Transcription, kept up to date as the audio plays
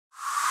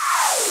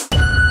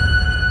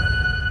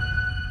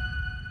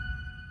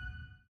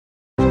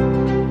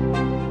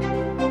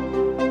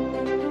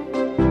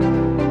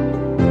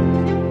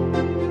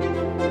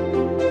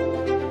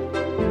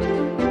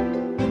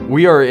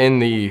We are in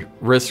the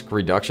risk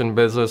reduction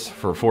business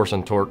for force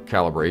and torque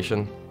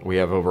calibration. We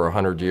have over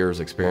 100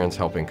 years experience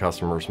helping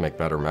customers make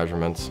better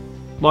measurements.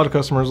 A lot of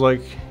customers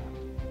like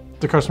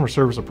the customer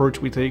service approach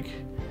we take.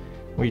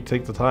 We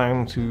take the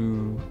time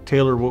to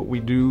tailor what we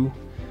do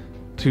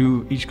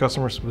to each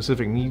customer's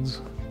specific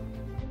needs.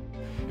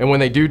 And when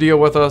they do deal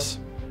with us,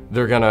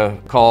 they're gonna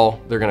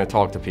call, they're gonna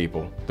talk to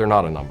people. They're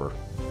not a number.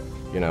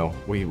 You know,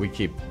 we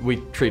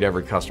treat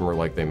every customer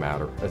like they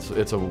matter.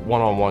 It's a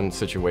one-on-one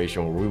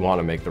situation where we want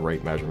to make the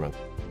right measurement.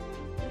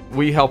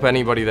 We help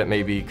anybody that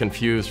may be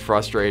confused,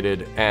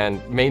 frustrated,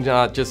 and may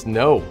not just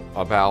know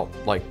about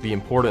like the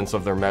importance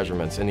of their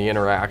measurements and the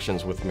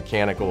interactions with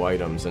mechanical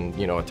items and,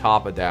 you know, a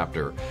top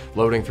adapter,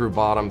 loading through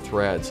bottom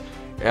threads.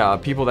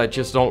 People that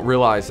just don't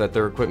realize that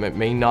their equipment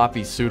may not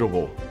be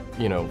suitable,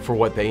 you know, for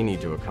what they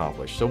need to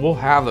accomplish. So we'll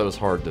have those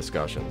hard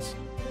discussions.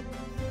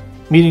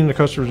 Meeting the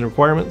customer's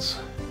requirements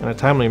in a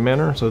timely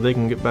manner so they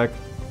can get back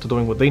to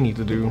doing what they need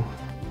to do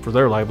for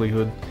their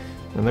livelihood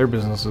and their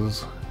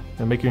businesses,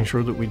 and making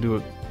sure that we do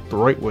it the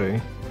right way.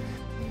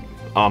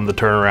 The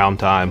turnaround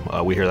time,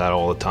 we hear that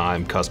all the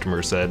time.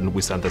 Customers said,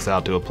 we sent this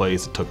out to a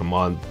place, it took a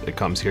month, it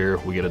comes here,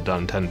 we get it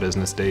done in 10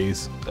 business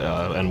days,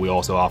 and we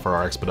also offer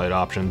our expedite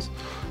options.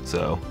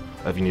 So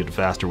if you need it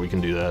faster, we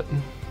can do that.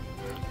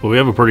 Well, we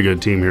have a pretty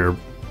good team here.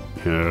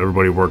 You know,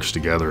 everybody works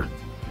together.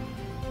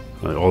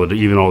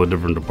 Even all the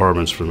different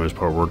departments, for the most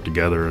part, work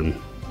together and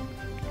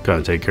kind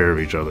of take care of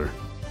each other.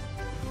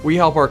 We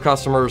help our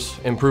customers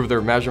improve their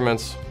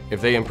measurements.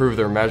 If they improve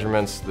their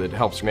measurements, that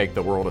helps make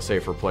the world a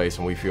safer place,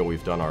 and we feel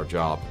we've done our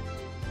job.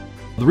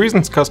 The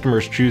reasons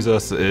customers choose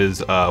us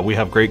is we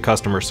have great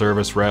customer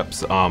service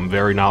reps,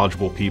 very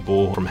knowledgeable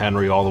people from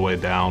Henry all the way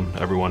down.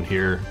 Everyone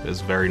here is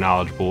very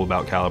knowledgeable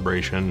about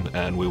calibration,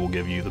 and we will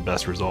give you the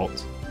best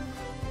results.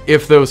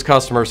 If those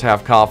customers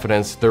have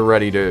confidence, they're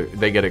ready to,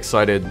 they get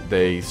excited,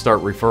 they start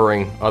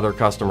referring other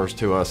customers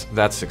to us,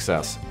 that's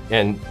success.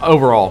 And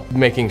overall,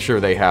 making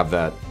sure they have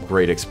that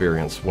great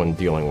experience when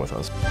dealing with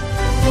us.